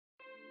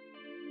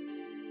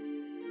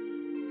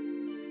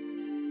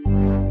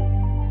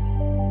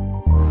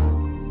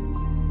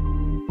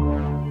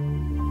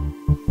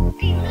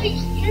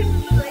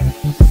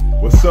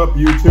What's up,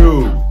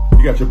 YouTube?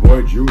 You got your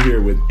boy Drew here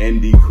with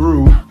ND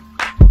Crew.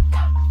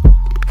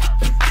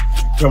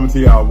 Coming to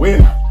y'all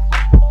with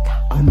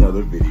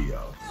another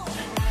video.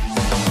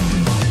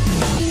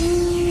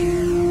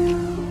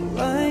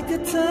 Like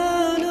a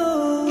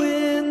tunnel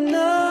with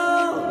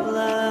no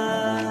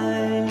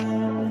light.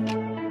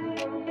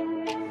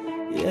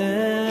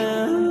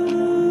 Yeah.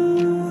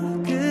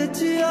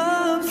 끝이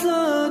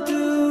없어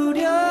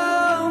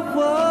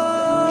두려워.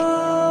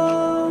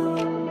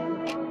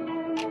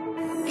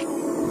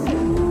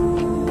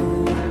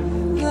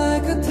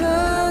 Like a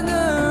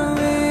tunnel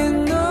with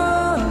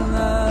no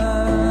light.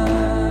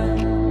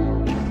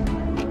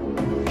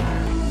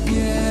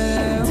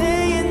 Yeah.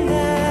 Day and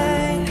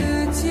night.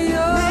 끝이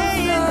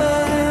없어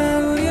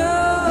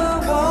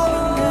두려워.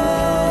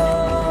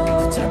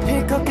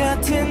 잡힐 것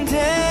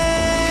같은데.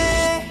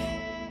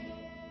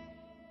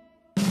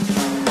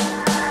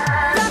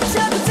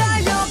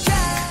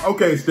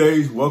 Okay,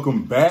 stage,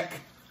 welcome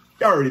back.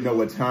 Y'all already know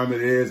what time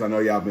it is. I know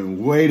y'all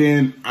been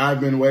waiting. I've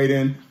been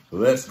waiting.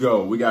 Let's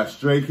go. We got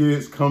Stray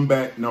Kids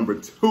comeback number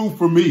 2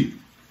 for me.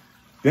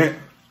 Then,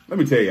 let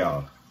me tell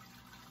y'all,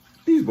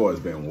 these boys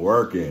been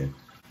working.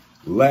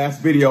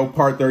 Last video,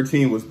 part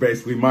 13, was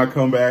basically my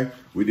comeback.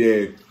 We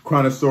did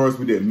Chronosaurus,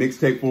 we did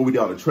Mixtape 4, we did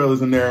all the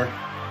trailers in there.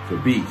 The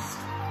Beast.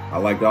 I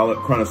liked all of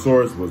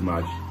Chronosaurus was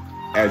my,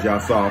 as y'all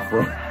saw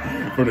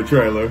from the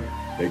trailer.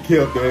 They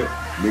killed it.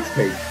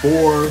 Mixtape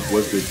 4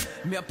 was the,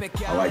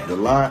 I liked it a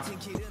lot.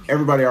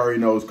 Everybody already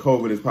knows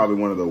COVID is probably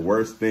one of the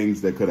worst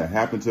things that could have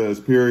happened to us,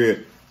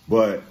 period.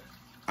 But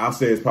I'll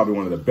say it's probably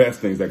one of the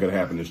best things that could have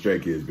happened to Stray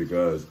Kids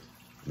because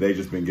they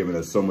just been giving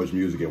us so much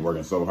music and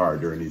working so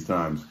hard during these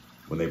times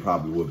when they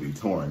probably would be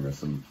touring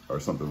or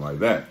something like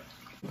that.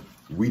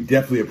 We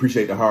definitely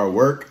appreciate the hard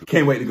work.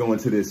 Can't wait to go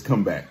into this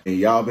comeback. And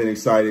y'all been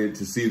excited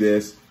to see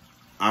this.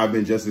 I've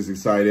been just as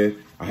excited.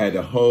 I had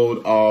to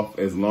hold off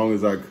as long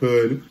as I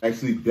could.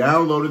 Actually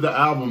downloaded the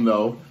album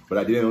though, but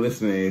I didn't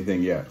listen to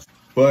anything yet.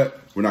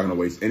 But we're not gonna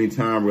waste any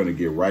time. We're gonna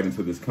get right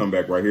into this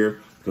comeback right here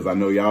because I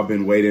know y'all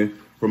been waiting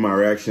for my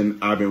reaction.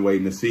 I've been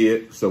waiting to see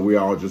it, so we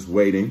all just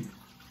waiting.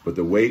 But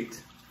the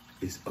wait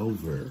is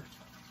over.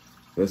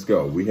 Let's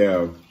go. We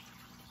have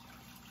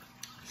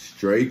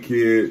Stray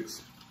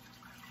Kids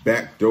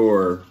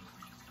Backdoor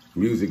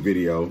music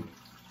video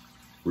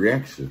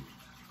reaction.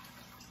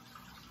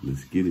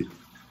 Let's get it.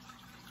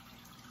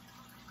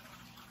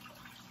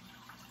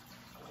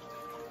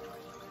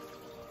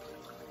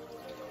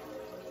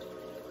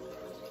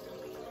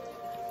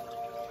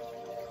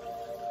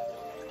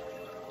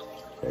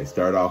 They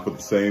start off with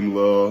the same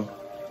little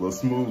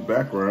smooth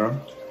background.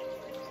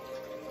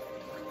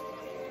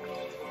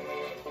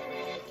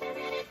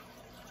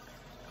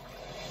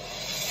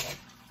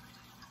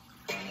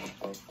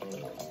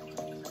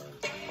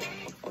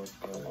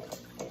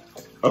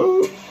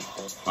 Oh,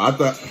 I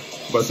thought,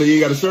 but so you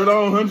got a shirt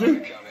on,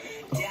 Hunter?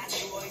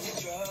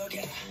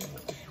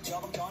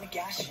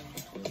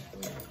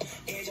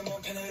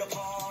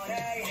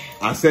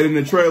 I said in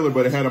the trailer,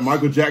 but it had a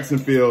Michael Jackson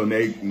feel, and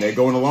they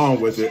going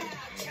along with it.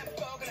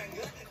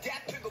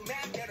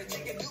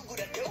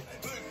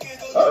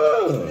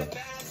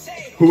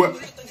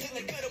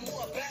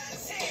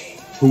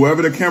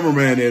 Whoever the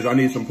cameraman is, I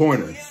need some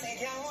pointers.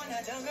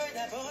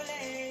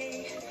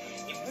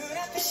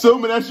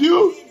 Assuming that's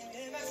you?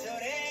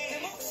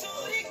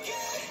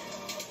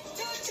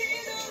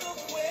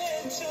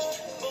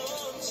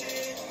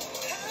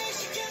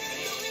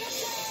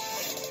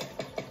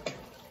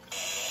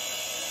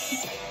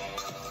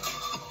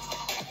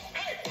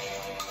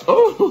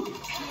 Oh,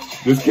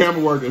 this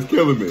camera work is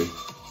killing me.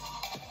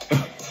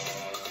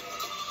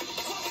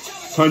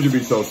 100 be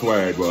so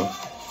swag, bro.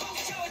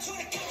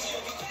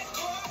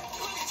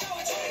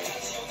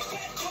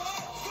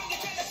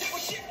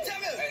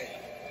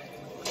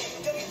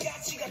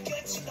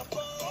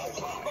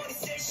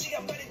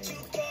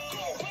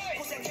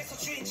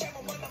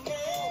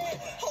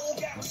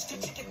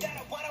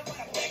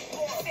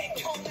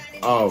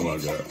 Oh my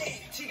God.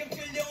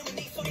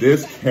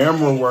 This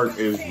camera work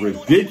is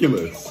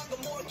ridiculous.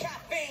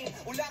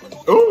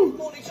 Ooh.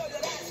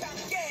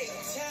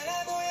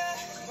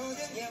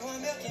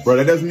 Bro,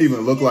 that doesn't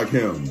even look like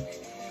him.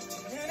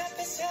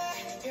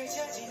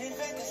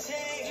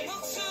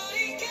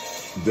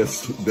 The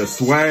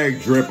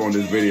swag drip on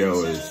this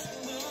video is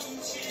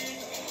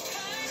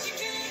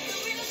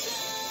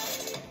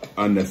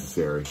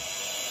unnecessary.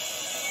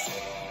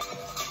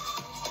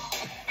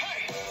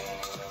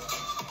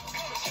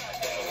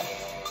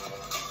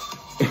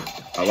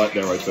 I like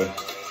that right there.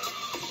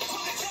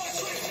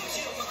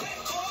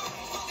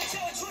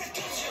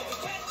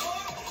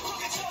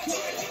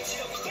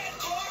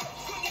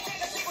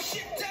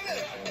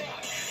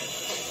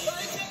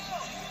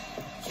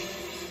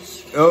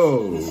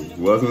 Oh,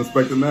 wasn't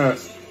expecting that.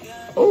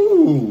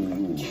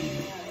 Oh,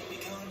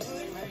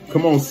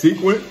 come on,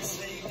 sequence.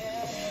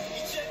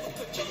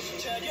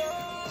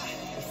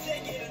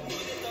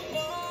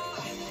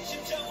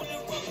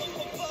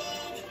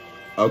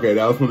 Okay,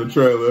 that was from the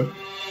trailer.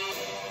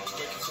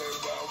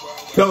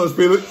 Tell us,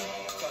 Felix.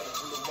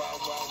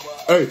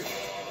 Hey,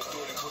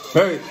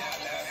 hey.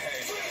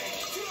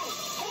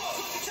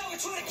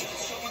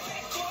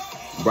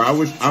 Bro,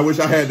 I wish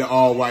I had the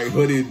all white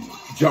hooded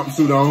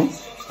jumpsuit on.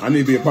 I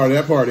need to be a part of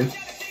that party.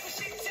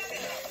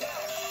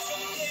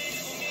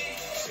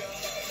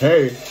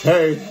 Hey,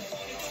 hey.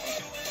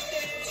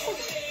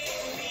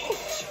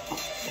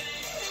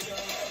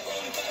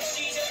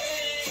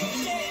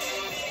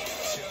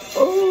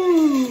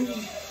 Oh.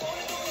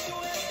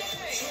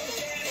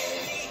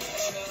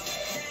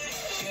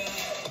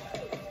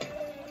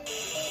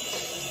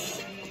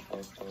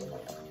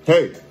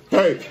 Hey,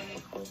 hey.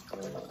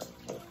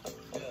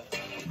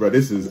 Bro,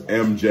 this is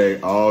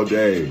MJ all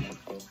day.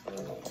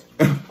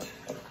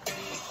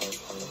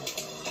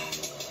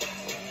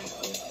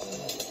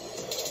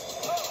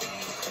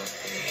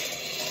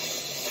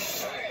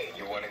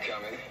 You want to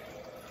come in?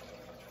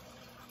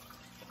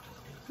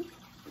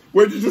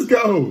 Where'd you just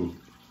go?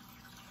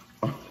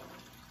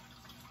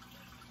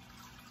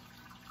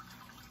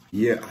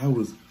 Yeah, I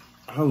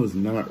was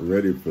not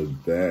ready for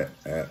that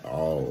at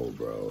all,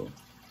 bro.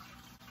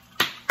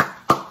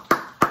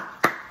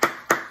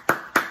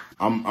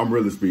 I'm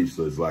really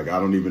speechless. Like, I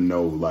don't even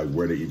know like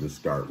where to even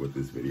start with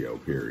this video,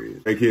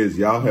 period. Hey kids,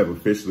 y'all have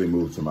officially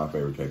moved to my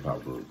favorite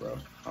K-pop group, bro.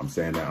 I'm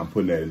saying that, I'm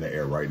putting that in the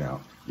air right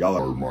now. Y'all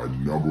are my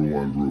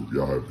 #1 group.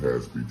 Y'all have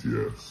passed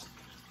BTS.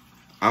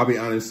 I'll be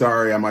honest,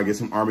 sorry, I might get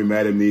some ARMY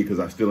mad at me because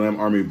I still am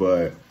ARMY,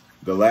 but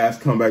the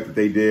last comeback that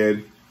they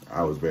did,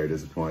 I was very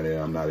disappointed.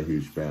 I'm not a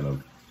huge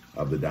fan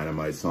of the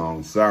Dynamite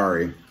song,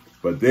 sorry.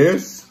 But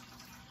this,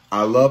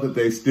 I love that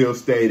they still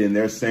stayed in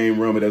their same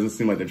room. It doesn't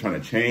seem like they're trying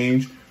to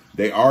change.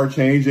 They are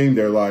changing,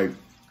 they're like,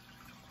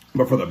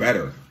 but for the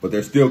better. But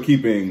they're still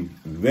keeping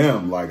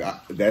them, like,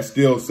 that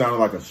still sounded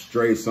like a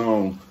stray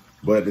song,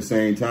 but at the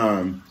same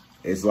time,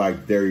 it's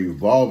like they're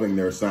evolving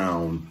their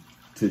sound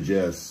to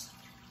just,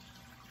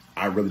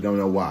 I really don't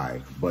know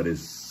why, but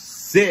it's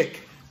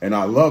sick, and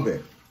I love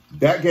it.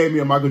 That gave me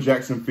a Michael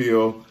Jackson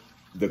feel.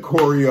 The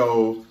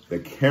choreo, the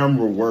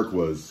camera work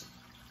was,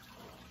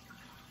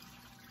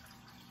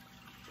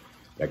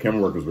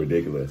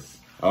 ridiculous.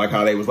 I like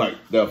how they was like,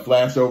 they'll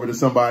flash over to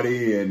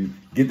somebody and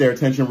get their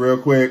attention real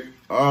quick.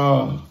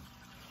 Oh.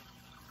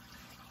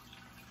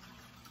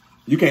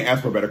 You can't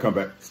ask for a better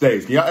comeback.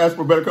 Stays, can y'all ask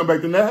for a better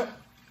comeback than that?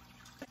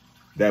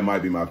 That might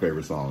be my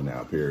favorite song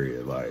now,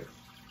 period. Like,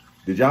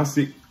 did y'all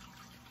see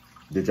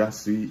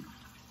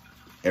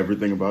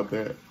everything about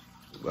that?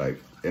 Like,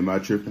 am I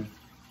tripping?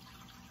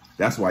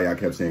 That's why y'all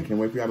kept saying, can't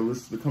wait for y'all to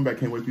listen to the comeback,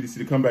 can't wait for you to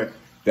see the comeback.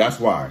 That's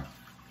why.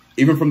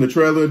 Even from the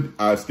trailer,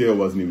 I still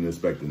wasn't even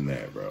expecting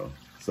that, bro.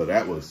 So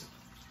that was,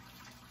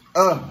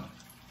 I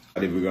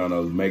think we're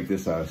gonna make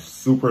this a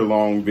super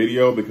long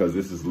video because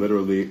this is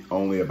literally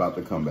only about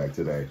the comeback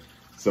today.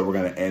 So we're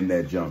gonna end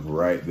that jump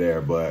right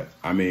there. But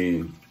I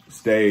mean,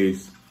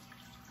 Stays,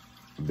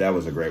 that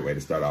was a great way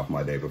to start off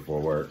my day before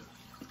work.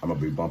 I'm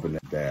gonna be bumping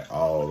that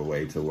all the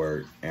way to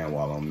work and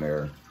while I'm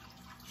there.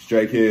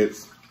 Stray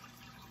Kids,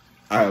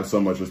 I have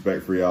so much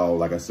respect for y'all.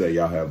 Like I said,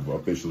 y'all have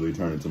officially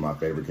turned into my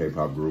favorite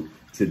K-pop group.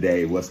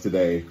 Today, what's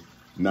today?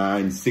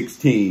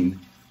 9/16.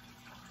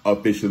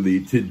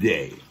 Officially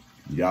today.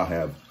 Y'all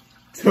have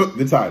took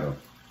the title.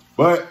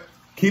 But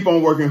keep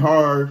on working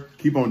hard.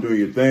 Keep on doing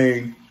your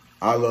thing.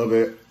 I love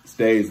it.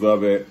 Stays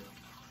love it.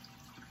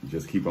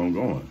 Just keep on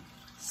going.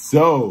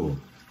 So,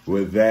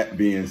 with that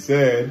being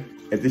said,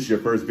 if this is your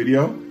first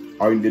video,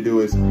 all you need to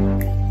do is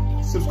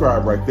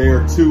subscribe right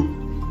there to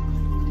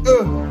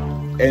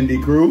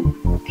ND Crew.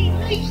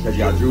 Cause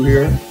y'all Drew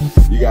here.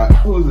 You got,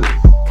 who is this?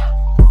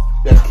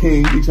 That's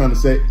King. He trying to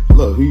say,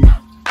 look, he,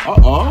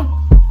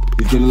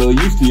 he's getting a little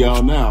used to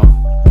y'all now.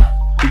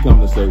 He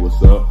coming to say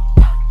what's up.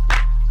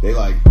 They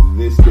like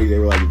this big. They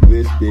were like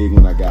this big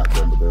when I got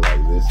them, but they're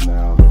like this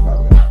now. They're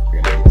probably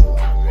gonna get to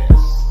like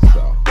this.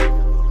 So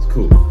it's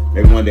cool.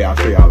 Maybe one day I'll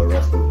show y'all